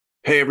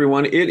Hey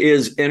everyone, it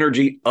is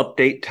energy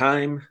update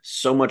time.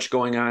 So much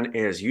going on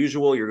as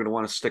usual. You're going to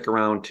want to stick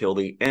around till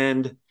the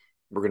end.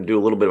 We're going to do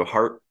a little bit of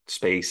heart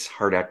space,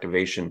 heart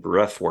activation,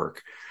 breath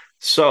work.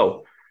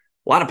 So,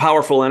 a lot of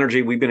powerful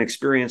energy. We've been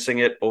experiencing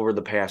it over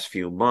the past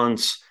few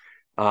months,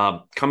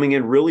 coming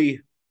in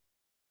really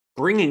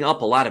bringing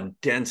up a lot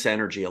of dense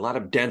energy, a lot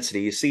of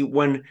density. You see,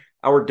 when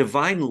our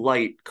divine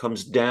light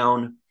comes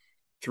down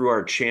through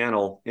our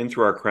channel, in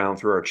through our crown,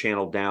 through our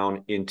channel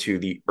down into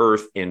the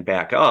earth and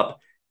back up,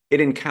 it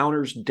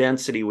encounters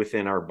density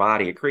within our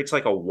body. It creates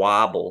like a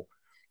wobble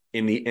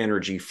in the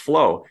energy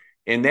flow.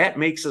 And that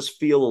makes us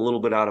feel a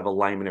little bit out of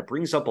alignment. It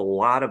brings up a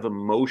lot of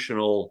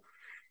emotional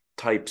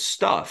type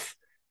stuff.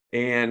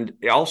 And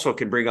it also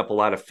can bring up a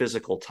lot of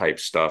physical type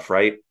stuff,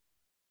 right?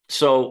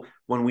 So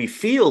when we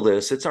feel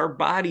this, it's our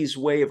body's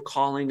way of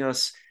calling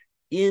us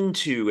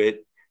into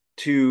it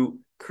to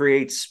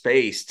create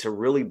space, to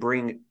really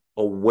bring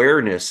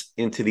awareness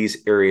into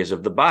these areas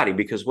of the body.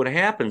 Because what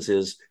happens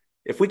is,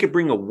 if we could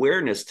bring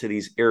awareness to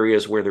these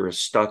areas where there is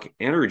stuck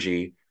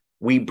energy,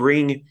 we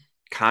bring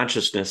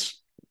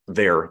consciousness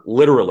there,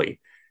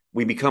 literally.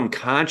 We become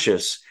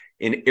conscious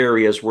in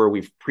areas where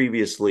we've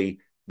previously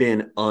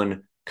been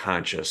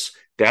unconscious.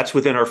 That's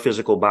within our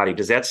physical body.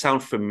 Does that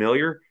sound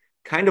familiar?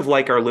 Kind of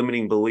like our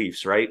limiting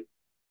beliefs, right?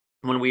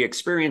 When we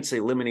experience a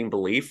limiting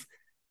belief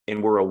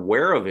and we're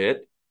aware of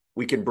it,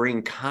 we can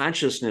bring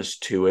consciousness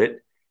to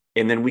it,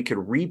 and then we could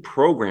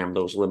reprogram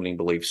those limiting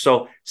beliefs.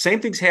 So,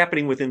 same thing's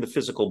happening within the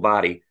physical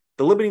body.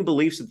 The limiting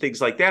beliefs and things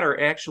like that are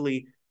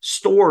actually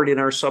stored in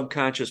our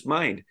subconscious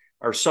mind,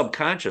 our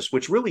subconscious,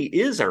 which really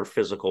is our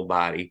physical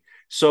body.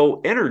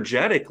 So,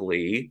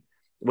 energetically,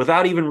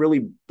 without even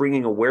really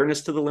bringing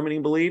awareness to the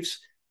limiting beliefs,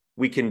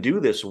 we can do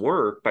this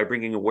work by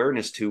bringing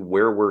awareness to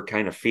where we're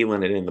kind of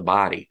feeling it in the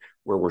body,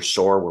 where we're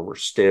sore, where we're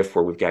stiff,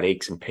 where we've got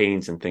aches and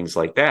pains and things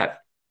like that.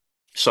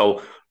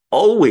 So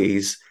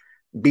always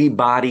be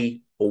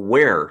body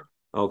aware.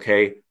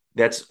 Okay.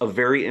 That's a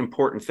very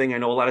important thing. I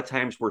know a lot of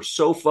times we're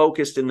so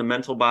focused in the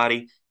mental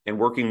body and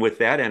working with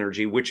that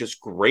energy, which is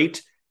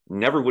great.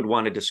 Never would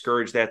want to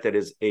discourage that. That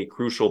is a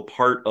crucial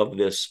part of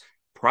this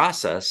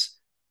process.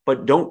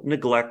 But don't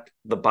neglect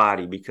the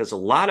body, because a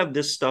lot of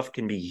this stuff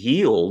can be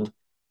healed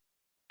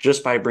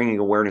just by bringing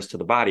awareness to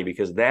the body,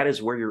 because that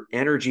is where your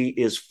energy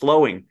is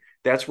flowing.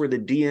 That's where the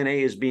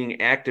DNA is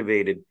being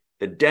activated.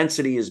 The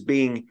density is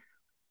being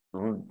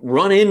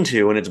run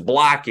into, and it's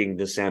blocking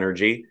this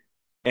energy,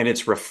 and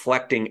it's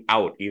reflecting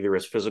out either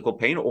as physical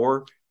pain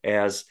or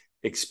as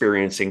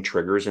experiencing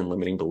triggers and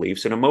limiting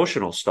beliefs and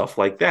emotional stuff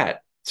like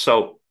that.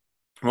 So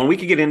when we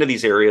can get into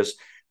these areas,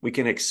 we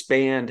can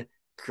expand,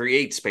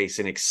 create space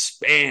and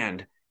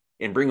expand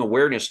and bring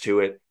awareness to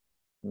it.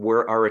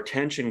 Where our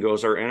attention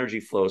goes, our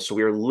energy flows. So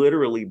we are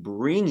literally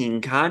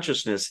bringing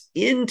consciousness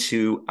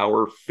into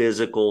our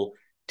physical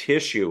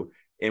tissue.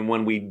 And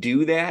when we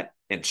do that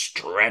and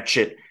stretch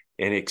it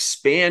and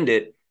expand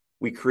it,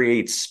 we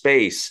create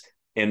space,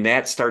 and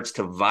that starts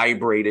to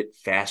vibrate it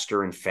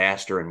faster and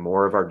faster, and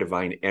more of our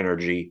divine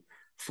energy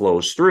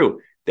flows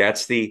through.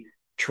 That's the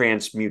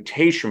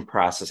transmutation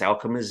process,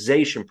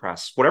 alchemization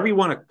process, whatever you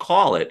want to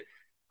call it.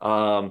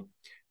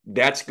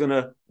 That's going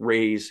to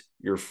raise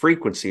your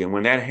frequency. And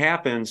when that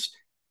happens,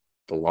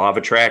 the law of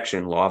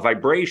attraction, law of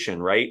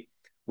vibration, right?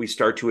 We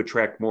start to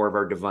attract more of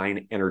our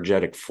divine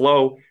energetic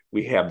flow.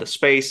 We have the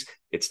space.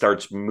 It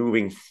starts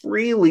moving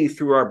freely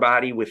through our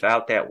body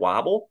without that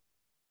wobble.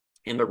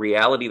 And the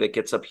reality that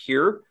gets up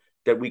here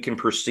that we can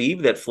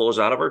perceive that flows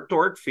out of our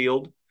toric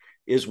field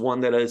is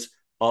one that is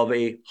of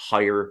a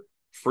higher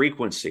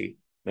frequency.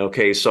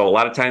 Okay, so a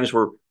lot of times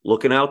we're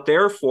looking out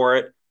there for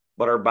it,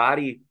 but our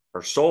body,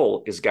 our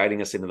soul is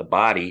guiding us into the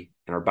body,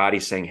 and our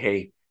body's saying,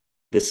 hey,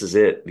 this is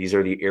it. These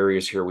are the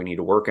areas here we need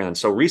to work on.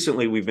 So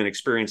recently we've been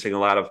experiencing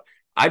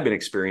I've been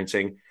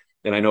experiencing,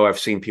 and I know I've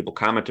seen people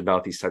comment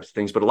about these types of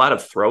things, but a lot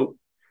of throat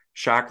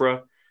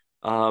chakra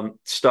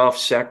stuff,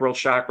 sacral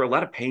chakra, a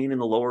lot of pain in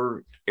the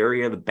lower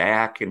area of the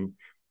back and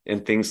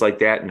things like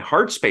that. And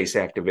heart space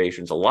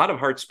activations, a lot of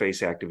heart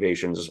space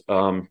activations,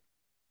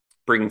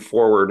 bringing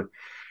forward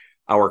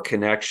our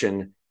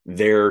connection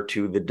there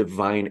to the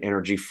divine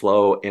energy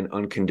flow and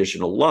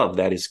unconditional love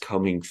that is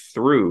coming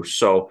through.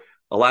 So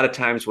a lot of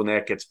times when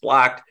that gets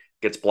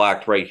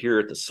blocked right here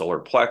at the solar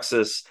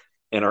plexus,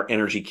 and our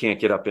energy can't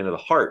get up into the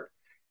heart.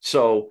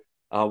 So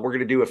we're going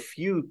to do a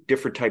few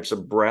different types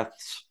of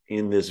breaths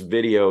in this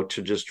video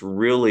to just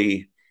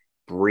really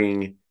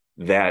bring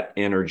that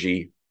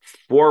energy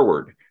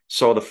forward.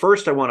 So the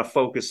first, I want to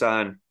focus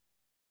on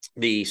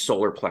the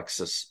solar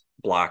plexus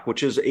block,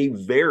 which is a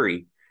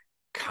very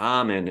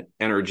common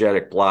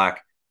energetic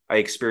block. I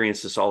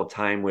experience this all the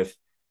time with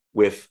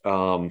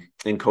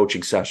in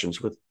coaching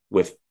sessions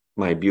with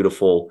my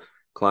beautiful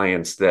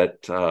clients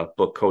that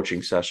book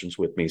coaching sessions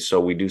with me. So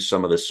we do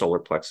some of this solar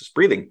plexus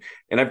breathing,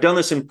 and I've done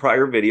this in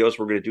prior videos.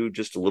 We're going to do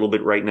just a little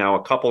bit right now,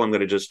 a couple. I'm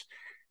going to just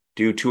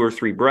do 2 or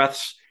 3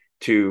 breaths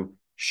to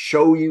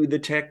show you the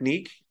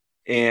technique,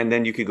 and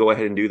then you could go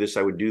ahead and do this.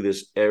 I would do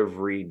this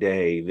every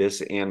day,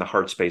 this and the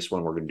heart space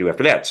one we're going to do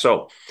after that.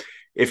 So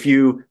if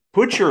you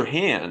put your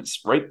hands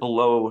right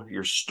below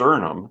your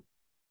sternum.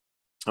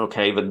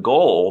 Okay, the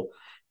goal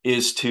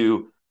is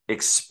to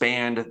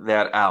expand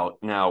that out.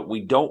 Now,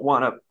 we don't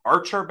want to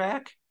arch our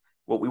back.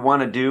 What we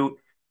want to do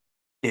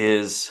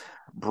is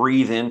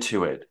breathe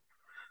into it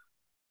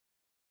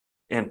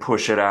and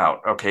push it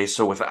out. Okay,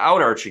 so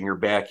without arching your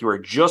back, you are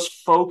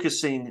just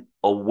focusing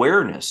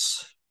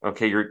awareness,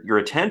 okay, your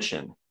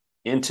attention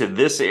into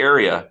this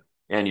area,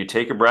 and you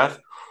take a breath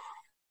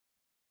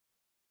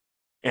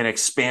and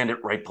expand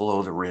it right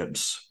below the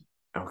ribs.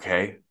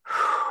 Okay,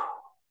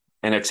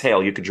 and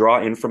exhale. You could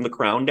draw in from the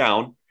crown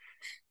down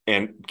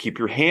and keep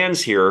your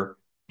hands here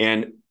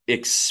and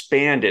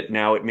expand it.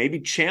 Now, it may be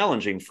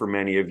challenging for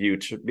many of you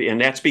to, and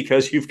that's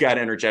because you've got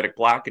energetic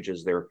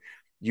blockages there.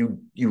 You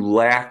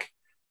lack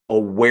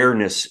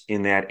awareness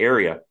in that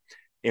area.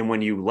 And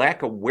when you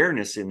lack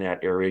awareness in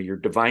that area, your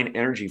divine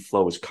energy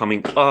flow is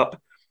coming up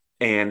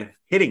and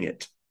hitting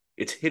it.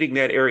 It's hitting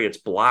that area. It's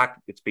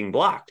blocked. It's being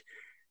blocked.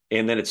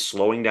 And then it's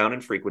slowing down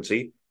in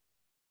frequency.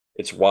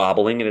 It's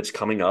wobbling and it's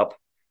coming up.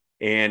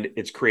 And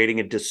it's creating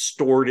a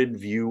distorted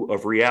view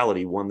of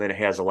reality, one that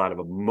has a lot of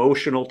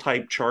emotional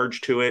type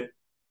charge to it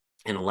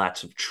and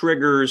lots of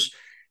triggers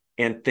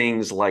and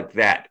things like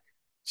that.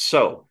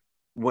 So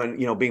when,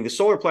 being the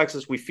solar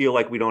plexus, we feel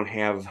like we don't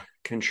have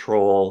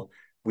control.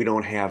 We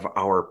don't have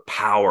our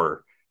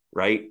power,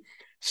 right?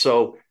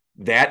 So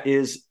that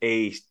is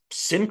a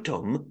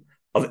symptom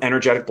of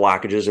energetic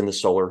blockages in the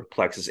solar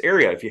plexus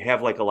area. If you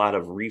have like a lot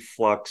of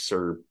reflux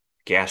or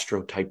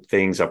gastro type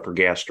things, upper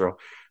gastro,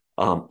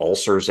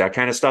 ulcers, that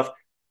kind of stuff,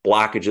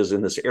 blockages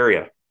in this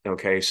area.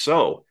 Okay,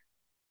 so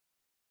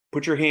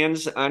put your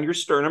hands on your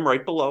sternum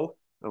right below,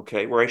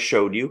 okay, where I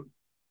showed you,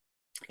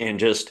 and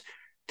just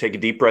take a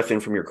deep breath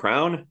in from your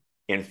crown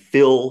and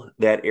fill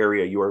that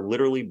area. You are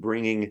literally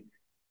bringing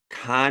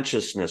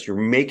consciousness. You're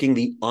making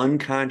the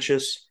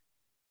unconscious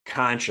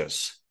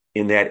conscious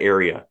in that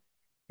area.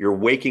 You're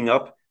waking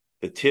up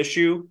the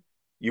tissue.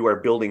 You are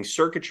building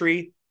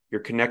circuitry.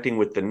 You're connecting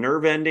with the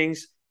nerve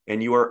endings,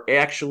 and you are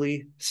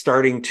actually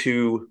starting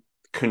to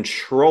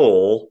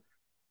control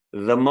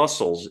the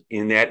muscles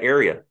in that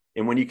area.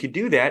 And when you can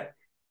do that,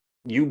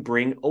 you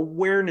bring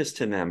awareness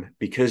to them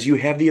because you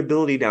have the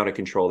ability now to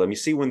control them. You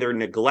see, when they're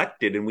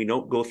neglected and we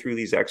don't go through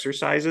these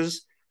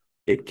exercises,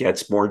 it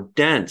gets more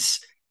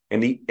dense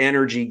and the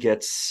energy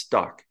gets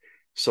stuck.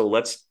 So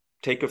let's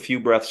take a few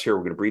breaths here.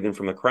 We're going to breathe in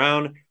from the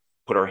crown,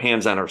 put our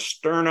hands on our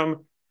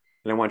sternum,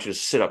 and I want you to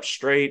sit up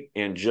straight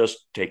and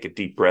just take a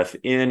deep breath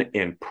in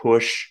and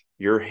push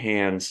your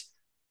hands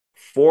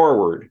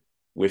forward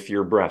with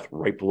your breath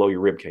right below your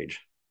rib cage.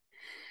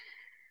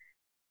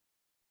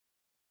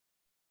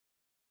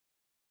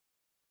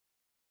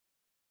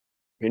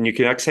 And you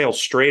can exhale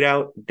straight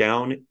out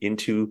down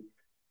into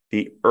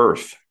the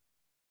earth.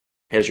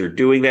 As you're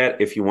doing that,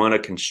 if you want to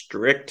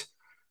constrict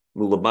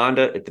Mula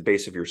Bandha at the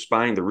base of your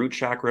spine, the root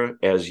chakra,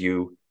 as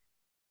you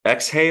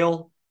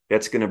exhale,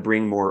 that's going to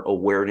bring more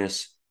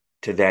awareness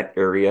to that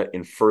area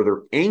and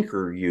further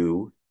anchor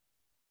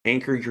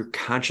your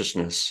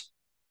consciousness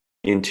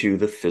into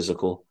the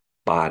physical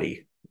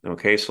body.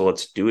 Okay, so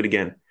let's do it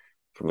again.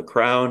 From the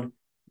crown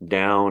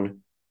down,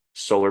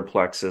 solar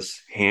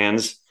plexus,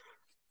 hands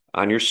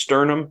on your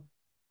sternum,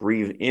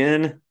 breathe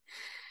in,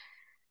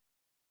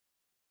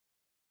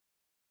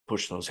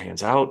 push those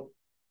hands out,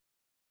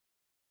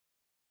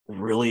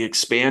 really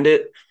expand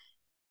it,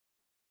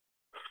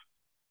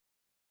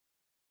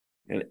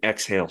 and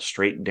exhale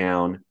straight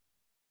down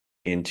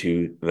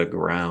into the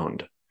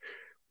ground.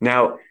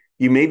 Now,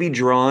 you may be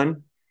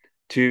drawn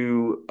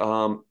to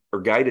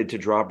or guided to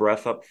draw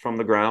breath up from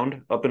the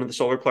ground up into the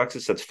solar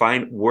plexus. That's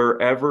fine.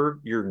 Wherever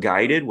you're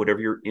guided,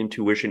 whatever your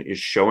intuition is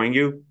showing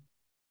you,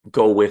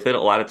 go with it.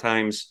 A lot of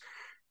times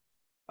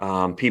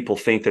people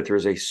think that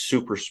there's a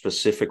super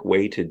specific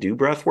way to do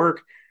breath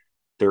work.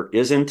 There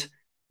isn't.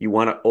 You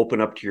want to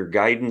open up to your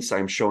guidance.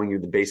 I'm showing you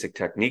the basic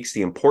techniques.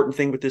 The important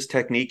thing with this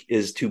technique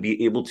is to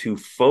be able to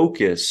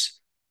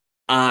focus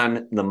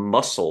on the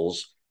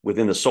muscles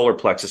within the solar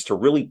plexus to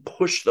really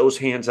push those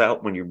hands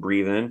out when you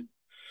breathe in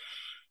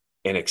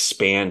and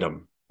expand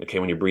them. Okay,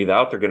 when you breathe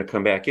out, they're going to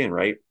come back in,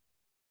 right?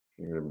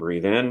 You're going to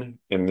breathe in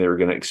and they're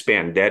going to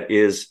expand. That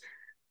is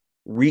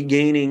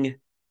regaining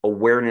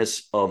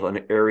awareness of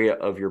an area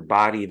of your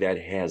body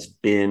that has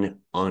been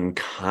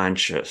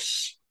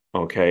unconscious.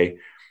 Okay,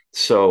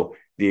 so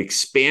the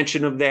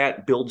expansion of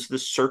that builds the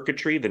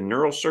circuitry, the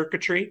neural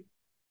circuitry,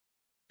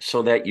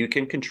 so that you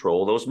can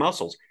control those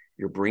muscles.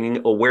 You're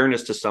bringing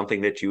awareness to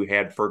something that you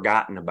had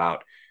forgotten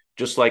about,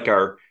 just like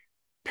our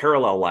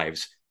parallel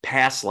lives,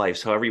 past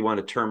lives, however you want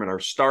to term it, our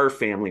star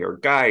family, our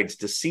guides,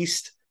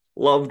 deceased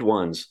loved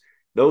ones,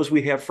 those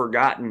we have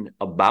forgotten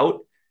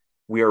about.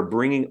 We are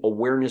bringing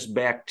awareness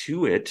back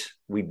to it.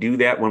 We do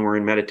that when we're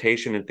in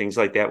meditation and things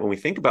like that. When we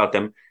think about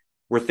them,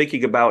 we're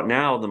thinking about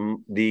now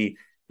the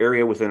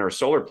area within our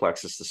solar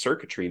plexus, the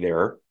circuitry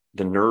there,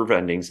 the nerve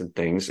endings and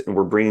things, and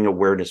we're bringing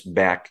awareness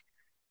back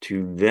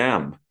to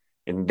them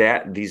and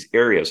that these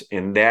areas,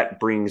 and that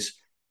brings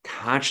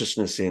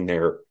consciousness in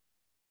there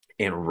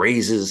and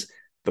raises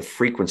the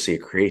frequency,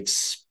 it creates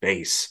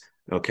space.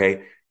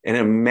 Okay. And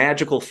a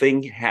magical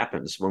thing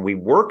happens when we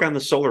work on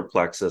the solar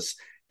plexus.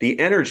 The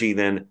energy,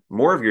 then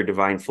more of your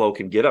divine flow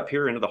can get up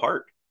here into the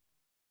heart.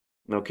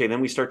 Okay,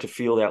 then we start to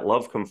feel that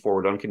love come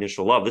forward,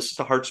 unconditional love. This is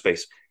the heart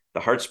space,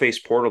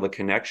 portal, the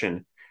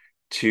connection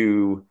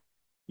to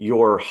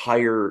your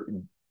higher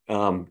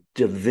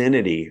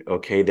divinity.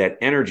 Okay, that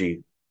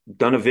energy.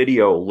 Done a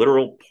video,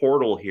 literal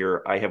portal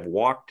here. I have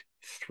walked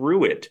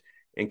through it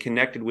and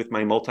connected with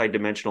my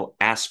multidimensional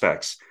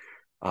aspects.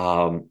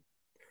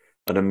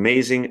 An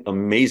amazing,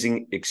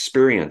 amazing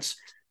experience.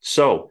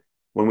 So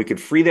when we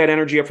could free that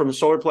energy up from the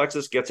solar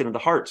plexus, gets into the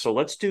heart. So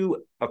let's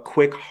do a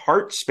quick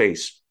heart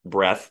space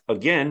breath.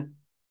 Again,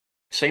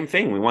 same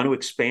thing. We want to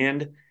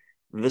expand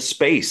the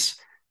space.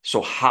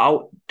 So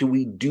how do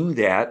we do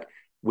that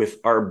with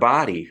our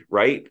body,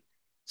 right?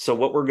 So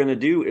what we're going to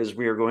do is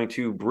we are going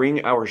to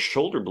bring our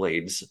shoulder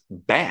blades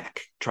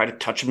back, try to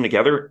touch them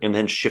together, and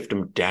then shift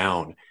them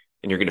down.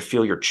 And you're going to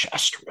feel your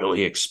chest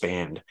really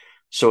expand.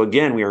 So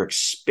again, we are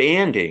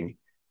expanding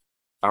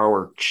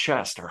our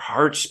chest, our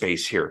heart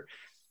space here,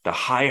 the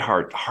high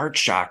heart, the heart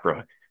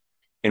chakra.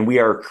 And we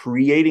are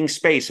creating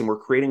space and we're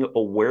creating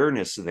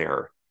awareness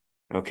there.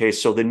 Okay,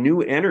 so the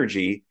new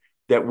energy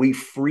that we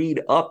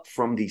freed up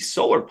from the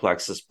solar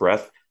plexus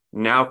breath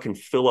now can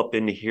fill up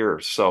into here.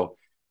 So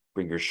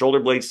bring your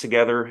shoulder blades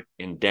together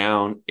and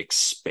down,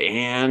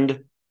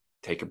 expand.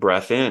 Take a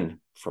breath in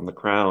from the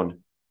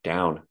crown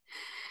down.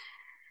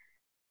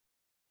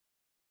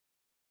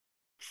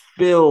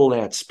 Fill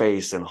that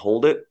space and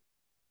hold it.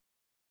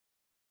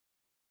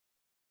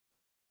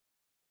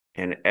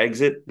 And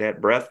exit that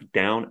breath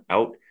down,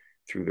 out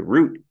through the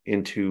root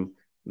into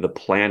the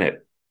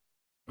planet.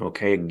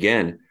 Okay,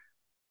 again,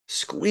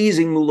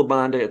 squeezing Mula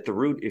Bandha at the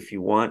root if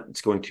you want.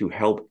 It's going to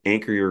help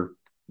anchor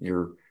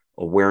your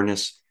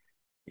awareness,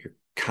 your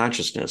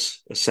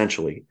consciousness,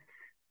 essentially,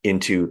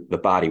 into the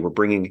body. We're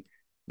bringing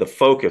the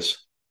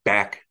focus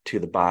back to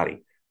the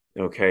body.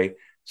 Okay,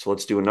 so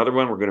let's do another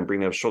one. We're going to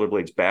bring those shoulder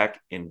blades back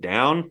and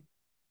down.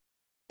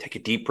 Take a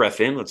deep breath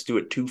in. Let's do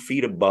it 2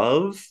 feet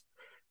above.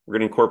 We're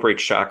going to incorporate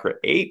chakra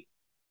 8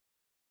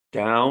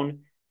 down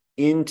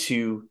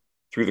into,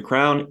 through the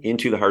crown,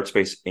 into the heart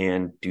space,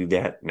 and do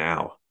that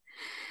now.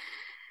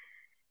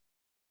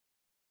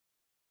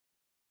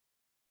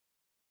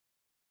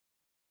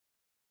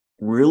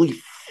 Really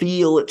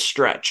feel it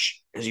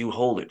stretch as you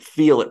hold it.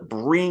 Feel it.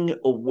 Bring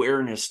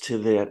awareness to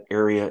that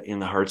area in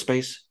the heart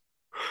space.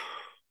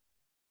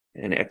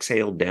 And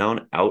exhale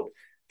down, out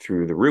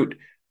through the root.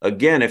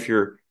 Again, if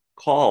you're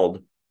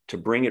called to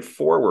bring it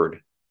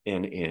forward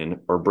and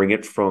in, or bring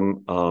it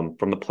from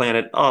the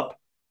planet up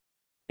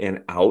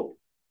and out,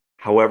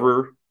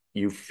 however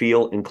you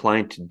feel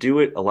inclined to do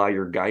it, allow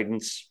your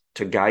guidance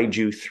to guide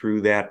you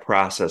through that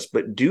process.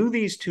 But do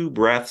these 2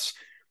 breaths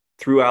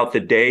throughout the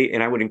day.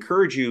 And I would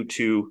encourage you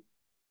to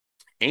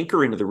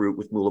anchor into the root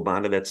with Mula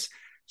Bandha. That's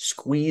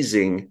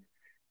squeezing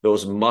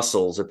those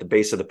muscles at the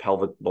base of the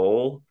pelvic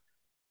bowl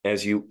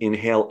as you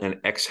inhale and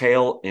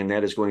exhale. And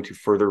that is going to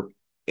further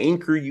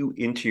anchor you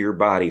into your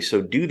body.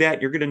 So do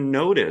that. You're going to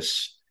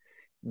notice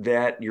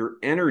that your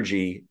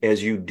energy,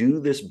 as you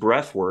do this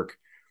breath work,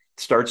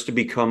 starts to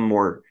become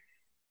more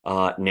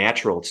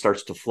natural. It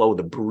starts to flow.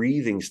 The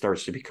breathing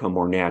starts to become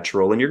more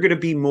natural. And you're going to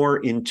be more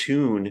in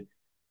tune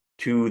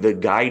to the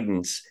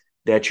guidance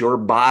that your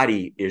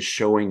body is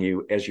showing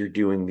you as you're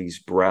doing these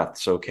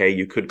breaths. Okay,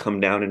 you could come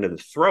down into the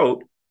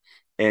throat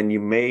and you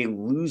may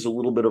lose a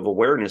little bit of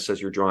awareness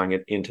as you're drawing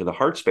it into the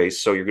heart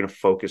space. So you're going to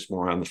focus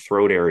more on the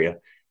throat area.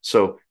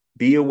 So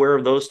be aware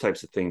of those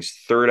types of things.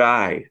 Third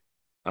eye,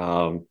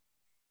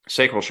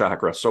 sacral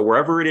chakra. So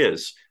wherever it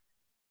is,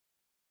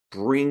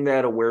 bring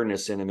that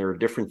awareness in. And there are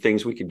different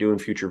things we can do in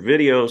future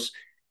videos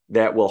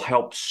that will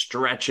help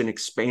stretch and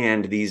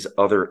expand these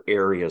other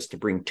areas to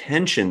bring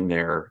tension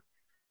there,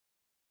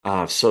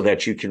 so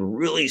that you can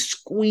really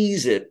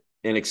squeeze it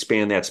and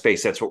expand that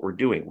space. That's what we're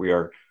doing. We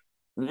are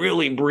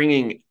really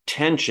bringing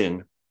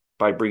tension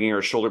by bringing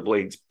our shoulder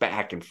blades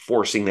back and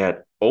forcing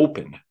that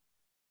open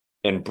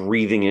and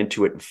breathing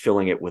into it and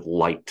filling it with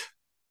light.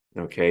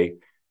 Okay.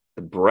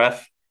 The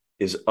breath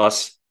is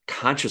us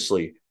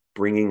consciously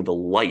bringing the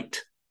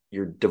light,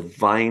 your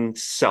divine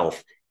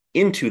self,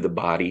 into the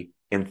body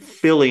and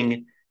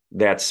filling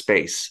that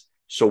space.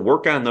 So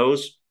work on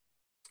those.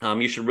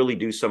 You should really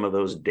do some of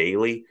those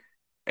daily,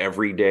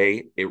 every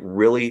day. It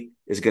really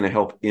is going to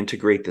help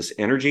integrate this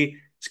energy.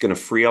 It's going to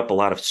free up a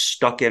lot of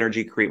stuck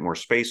energy, create more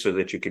space so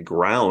that you could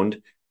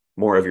ground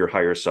more of your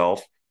higher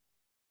self.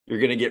 You're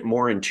going to get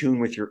more in tune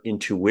with your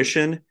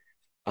intuition,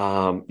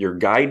 your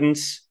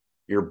guidance.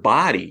 Your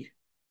body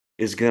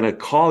is going to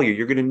call you.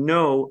 You're going to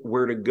know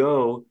where to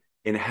go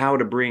and how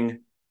to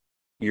bring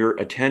your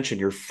attention,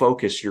 your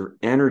focus, your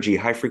energy,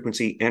 high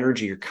frequency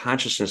energy, your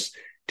consciousness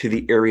to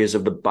the areas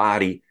of the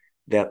body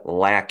that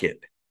lack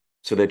it,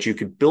 so that you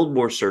can build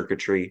more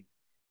circuitry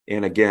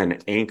and, again,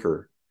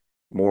 anchor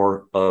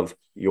more of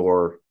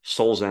your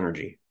soul's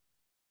energy.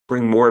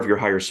 Bring more of your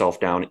higher self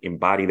down,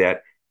 embody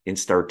that, and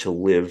start to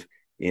live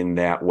in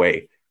that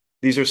way.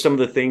 These are some of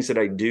the things that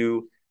I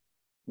do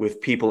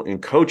with people in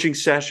coaching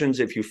sessions.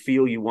 If you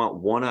feel you want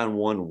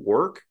one-on-one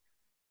work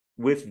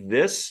with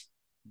this,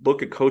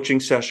 book a coaching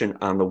session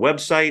on the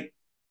website.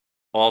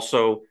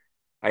 Also,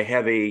 I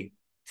have a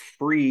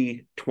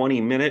free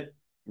 20-minute,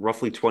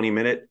 roughly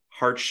 20-minute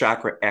heart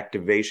chakra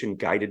activation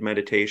guided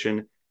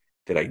meditation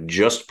that I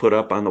just put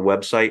up on the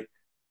website.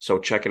 So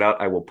check it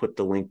out. I will put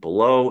the link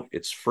below.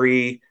 It's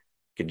free. You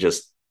can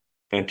just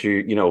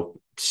enter,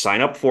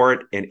 sign up for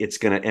it, and it's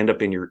going to end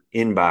up in your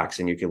inbox,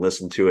 and you can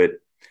listen to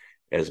it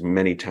as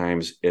many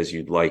times as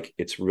you'd like.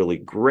 It's really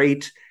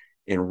great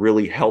and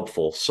really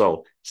helpful.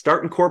 So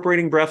start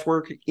incorporating breath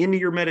work into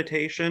your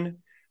meditation,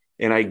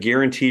 and I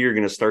guarantee you're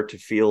going to start to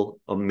feel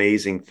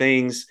amazing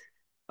things.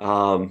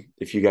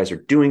 If you guys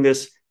are doing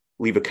this,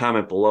 leave a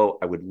comment below.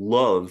 I would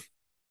love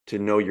to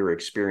know your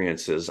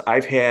experiences.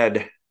 I've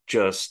had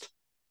just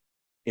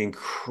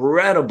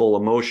incredible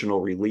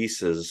emotional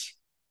releases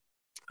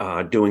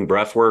doing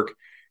breath work,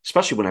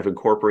 especially when I've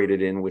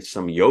incorporated in with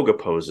some yoga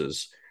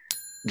poses.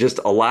 Just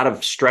a lot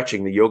of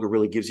stretching. The yoga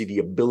really gives you the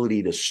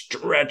ability to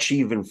stretch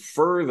even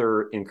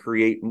further and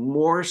create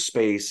more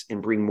space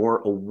and bring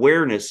more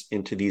awareness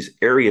into these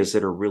areas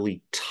that are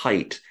really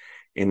tight.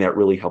 And that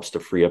really helps to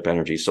free up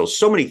energy.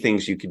 So many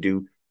things you could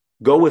do.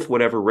 Go with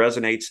whatever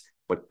resonates,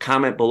 but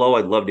comment below.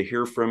 I'd love to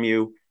hear from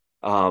you.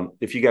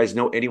 If you guys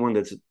know anyone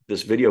that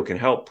this video can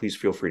help, please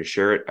feel free to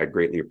share it. I'd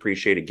greatly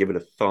appreciate it. Give it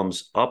a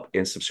thumbs up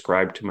and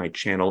subscribe to my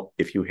channel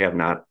if you have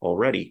not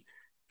already.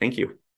 Thank you.